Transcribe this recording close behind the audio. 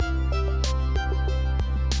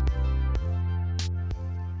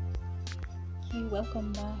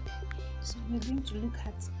welcome back. So we're going to look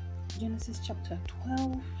at Genesis chapter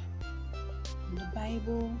 12 in the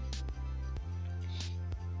Bible.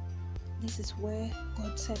 This is where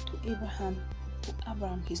God said to Abraham,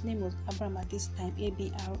 his name was Abram at this time,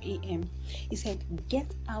 Abram. He said,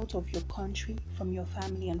 "Get out of your country, from your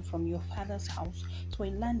family, and from your father's house, to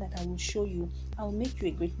a land that I will show you. I will make you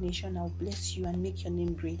a great nation. I will bless you and make your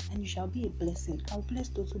name great, and you shall be a blessing. I will bless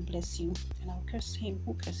those who bless you, and I will curse him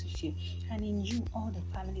who curses you. And in you all the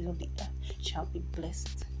families of the earth shall be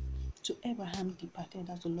blessed." So Abraham departed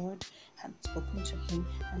as the Lord had spoken to him,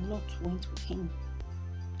 and Lot went with him.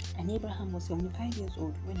 And Abraham was 75 years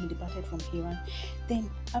old when he departed from Haran. Then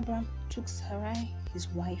Abram took Sarai his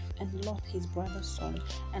wife, and Lot his brother's son,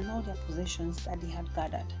 and all their possessions that they had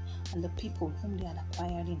gathered, and the people whom they had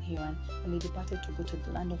acquired in Haran, and they departed to go to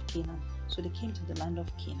the land of Canaan. So they came to the land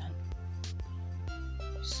of Canaan.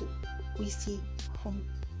 So we see from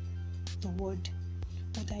the word,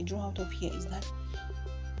 what I draw out of here is that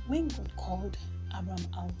when God called Abram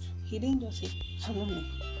out, he didn't just say, "Follow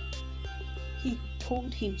me." He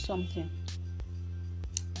told him something.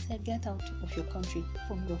 He said, "Get out of your country,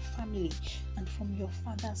 from your family, and from your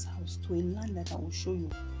father's house, to a land that I will show you."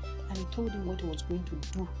 And he told him what he was going to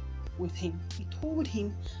do with him. He told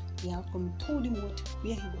him the outcome. He told him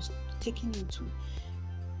where he was taking him to.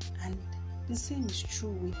 And the same is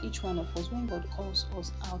true with each one of us. When God calls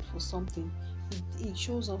us out for something, He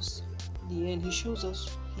shows us the end. He shows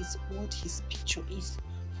us what His picture is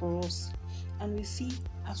for us. And we see,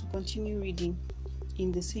 as we continue reading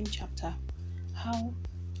in the same chapter, how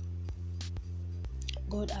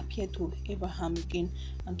God appeared to Abraham again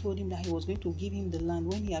and told him that He was going to give him the land.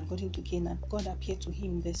 When he had gotten to Canaan, God appeared to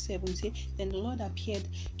him in verse 7. Say, "Then the Lord appeared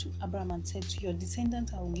to Abraham and said, 'To your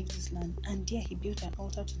descendants I will give this land.' And there he built an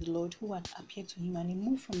altar to the Lord who had appeared to him. And he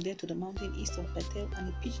moved from there to the mountain east of Bethel, and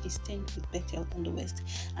he pitched his tent with Bethel on the west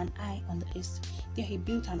and Ai on the east. There he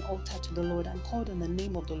built an altar to the Lord and called on the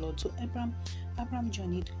name of the Lord." So Abraham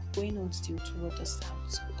journeyed, going on still toward the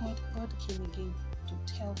south. So God came again to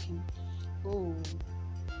tell him,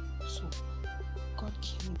 So God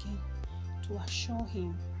came again to assure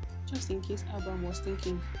him, just in case Abraham was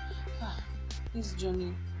thinking, this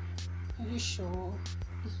journey, are you sure?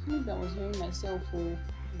 Maybe I was hearing myself.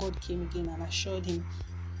 God came again and assured him.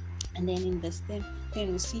 And then in verse 10,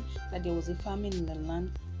 then we see that there was a famine in the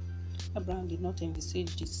land. Abraham did not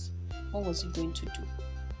envisage this. What was he going to do?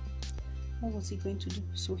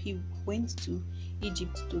 So he went to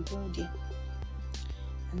Egypt to dwell there.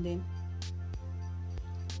 And then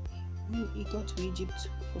when he got to Egypt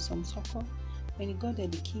for some succor, when he got there,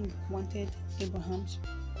 the king wanted Abraham's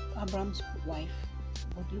wife.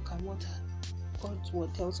 But look at what God's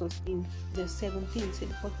word tells us in verse 17. It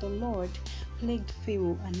said, "But the Lord plagued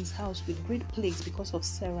Pharaoh and his house with great plagues because of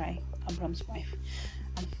Sarai, Abraham's wife.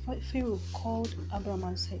 And Pharaoh called Abraham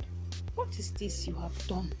and said, 'What is this you have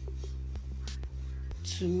done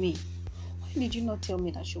to me? Why did you not tell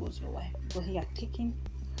me that she was your wife?' But he had taken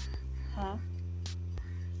her,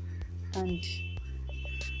 and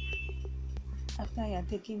after he had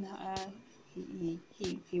taken her,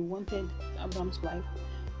 he wanted Abraham's wife.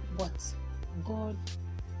 But God,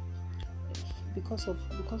 because of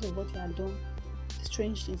what he had done,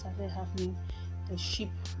 strange things started happening. The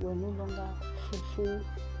sheep were no longer fruitful.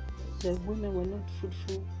 The women were not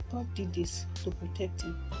fruitful. God did this to protect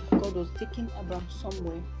him. God was taking Abraham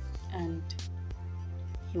somewhere, and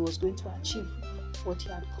he was going to achieve what he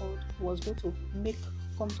had called. He was going to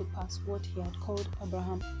come to pass what he had called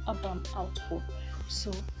Abraham out for.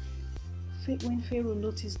 So when Pharaoh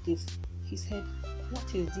noticed this, he said,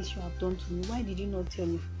 "What is this you have done to me? Why did you not tell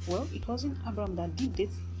me?" Well, it wasn't Abraham that did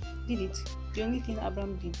it. The only thing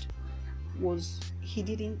Abraham did was he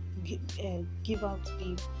didn't give out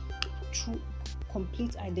the true,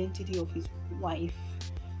 complete identity of his wife,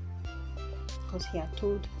 because he had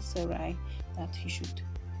told Sarai that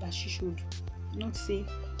she should not say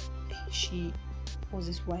she was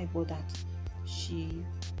his wife, but that she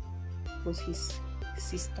was his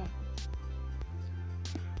sister.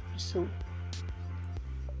 So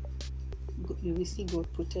we see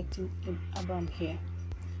God protecting Abraham here,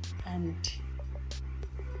 and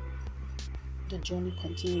the journey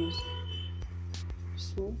continues.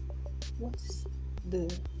 So what's the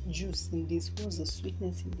juice in this? What's the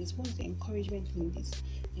sweetness in this? What's the encouragement in this?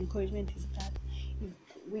 Encouragement is that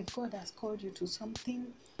if God has called you to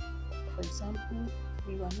something, for example,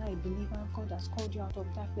 you are now a believer, God has called you out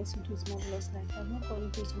of darkness into His marvelous light. He has not called you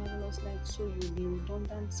to His marvelous light so you'll be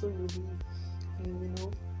redundant, so you'll be,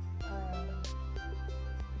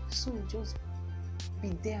 so just be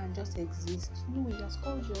there and just exist. No, He has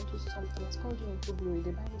called you into something. He has called you into glory.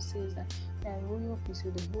 The Bible says that we are a royal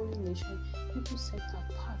priesthood, the holy nation, people set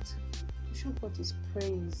apart to show forth His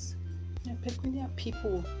praise. We are peculiar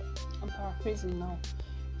people. I'm paraphrasing now.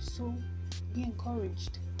 So be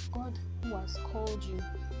encouraged. God, who has called you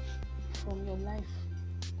from your life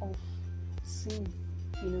of sin,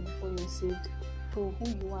 before you're saved, to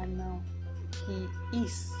who you are now, He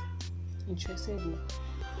is interested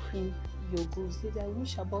in your good. He says, I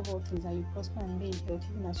wish above all things that you prosper and be in health,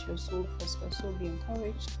 even as your soul prospers. So be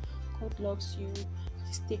encouraged. God loves you.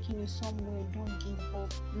 He's taking you somewhere. Don't give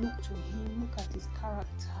up. Look to Him. Look at His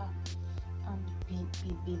character, and be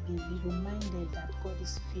reminded that God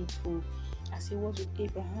is faithful. As He was with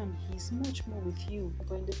Abraham, He is much more with you.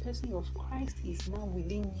 But in the person of Christ, He is now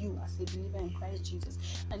within you as a believer in Christ Jesus.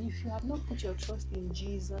 And if you have not put your trust in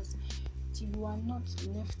Jesus, you are not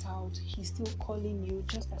left out. He's still calling you,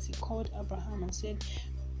 just as He called Abraham and said,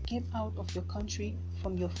 get out of your country,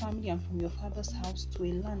 from your family and from your father's house, to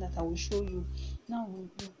a land that I will show you. Now,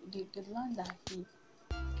 the land that He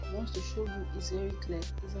wants to show you is very clear.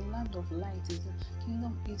 It's a land of light. It's a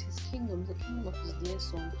kingdom. It's His kingdom. It's the kingdom of His dear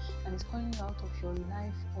Son, and He's calling out of your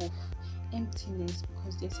life of emptiness,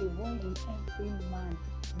 because there's a void in every man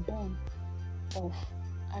born of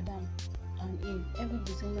Adam and Eve, every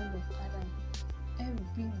descendant of Adam,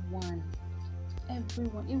 everyone,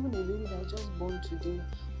 even a baby that is just born today,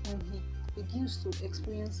 when he begins to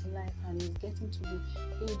experience life and is getting to the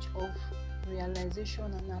age of realization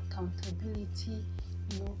and accountability,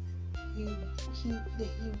 he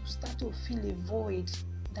will start to feel a void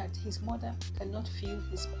that his mother cannot feel,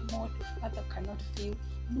 his father cannot feel,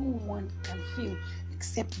 no one can feel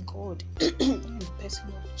except God in the person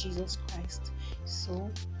of Jesus Christ. So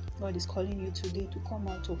God is calling you today to come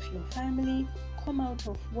out of your family, come out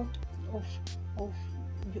of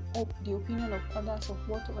the opinion of others, of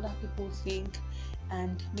what other people think,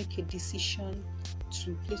 and make a decision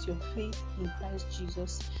to place your faith in Christ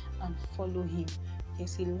Jesus and follow Him.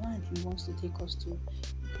 There's a land He wants to take us to.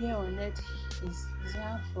 Here on earth, His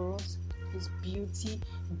desire for us is beauty,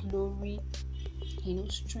 glory,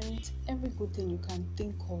 strength, every good thing you can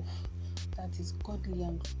think of that is godly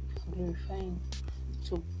and glorifying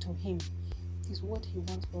to Him is what He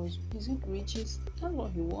wants for us. Is it riches? That's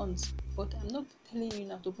what He wants. But I'm not telling you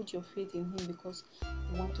now to put your faith in Him because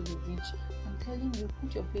you want to be rich. I'm telling you,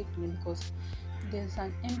 put your faith in Him because there's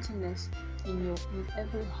an emptiness in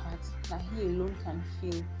every heart that He alone can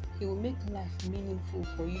fill. He will make life meaningful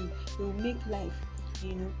for you. He will make life,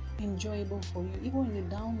 enjoyable for you. Even in the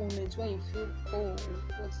down moments where you feel, oh,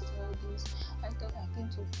 what's all this? I thought I came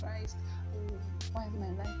to Christ. Oh, why is my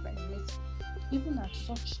life like this? Even at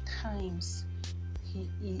such times, He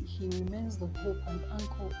remains the hope and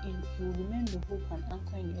anchor in. He will remain the hope and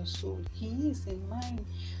anchor in your soul. He is in mine.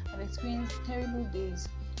 I've experienced terrible days,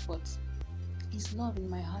 but His love in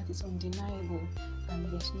my heart is undeniable,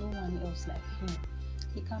 and there's no one else like Him.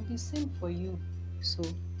 He can be same for you. So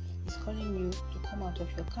He's calling you to come out of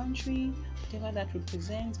your country, whatever that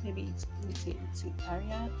represents. Maybe it's a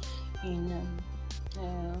career in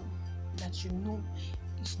that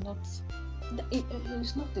it's not.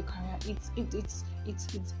 It's not the career.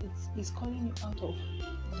 It's calling you out of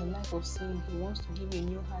the life of sin. He wants to give you a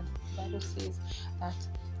new heart. The Bible says that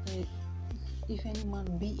if any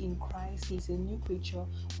man be in Christ, he is a new creature.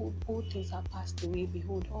 All things are passed away.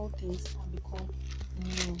 Behold, all things have become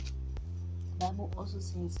new. The Bible also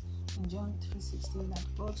says in John 3:16 that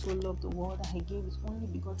God so loved the world that He gave His only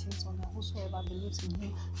begotten Son, that whosoever believes in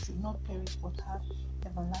Him should not perish but have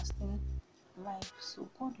everlasting life. So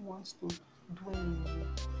God wants to dwell in you.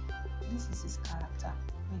 This is His character.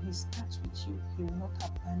 When He starts with you, He will not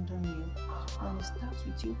abandon you. When He starts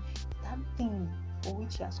with you, that thing for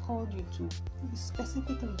which He has called you to is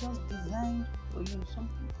specifically just designed for you.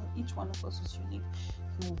 Something for each one of us is unique.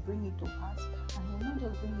 He will bring it to pass, and He will not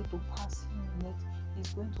just bring it to pass in it.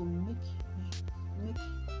 He's going to make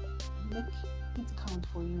it count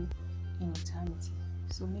for you in eternity.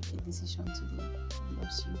 So make a decision today. He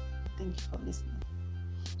loves you. Thank you for listening.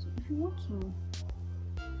 So if you want to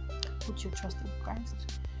put your trust in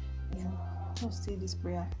Christ, you just say this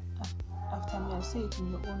prayer after me. I'll say it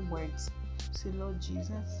in your own words. Say, Lord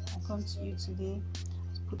Jesus, I come to you today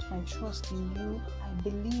to put my trust in you. I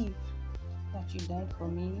believe that you died for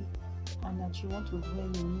me and that you want to dwell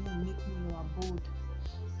in me and make me your abode.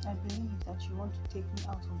 I believe that you want to take me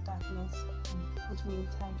out of darkness and put me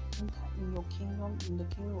in your kingdom, in the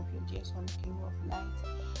kingdom of your dear Son, the kingdom of light.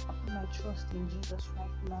 I put my trust in Jesus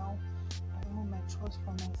right now. I remove my trust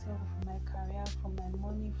from myself, from my career, from my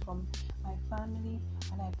money, from my family,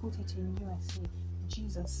 and I put it in you. I say,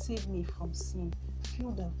 Jesus, save me from sin.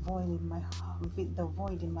 Fill the void in my heart,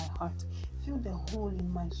 Fill the hole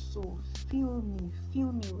in my soul. Fill me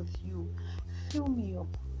with you. Fill me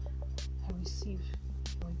up. I receive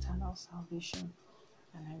your eternal salvation,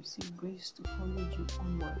 and I receive grace to follow you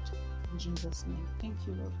onward. In Jesus' name. Thank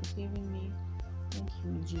you, Lord, for saving me. Thank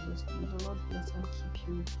you in Jesus' name. The Lord bless and keep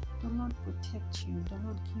you. The Lord protect you. The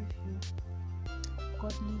Lord give you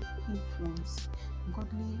godly influence,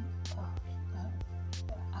 godly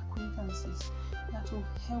acquaintances that will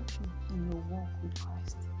help you in your walk with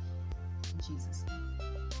Christ. In Jesus' name.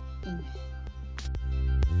 Amen.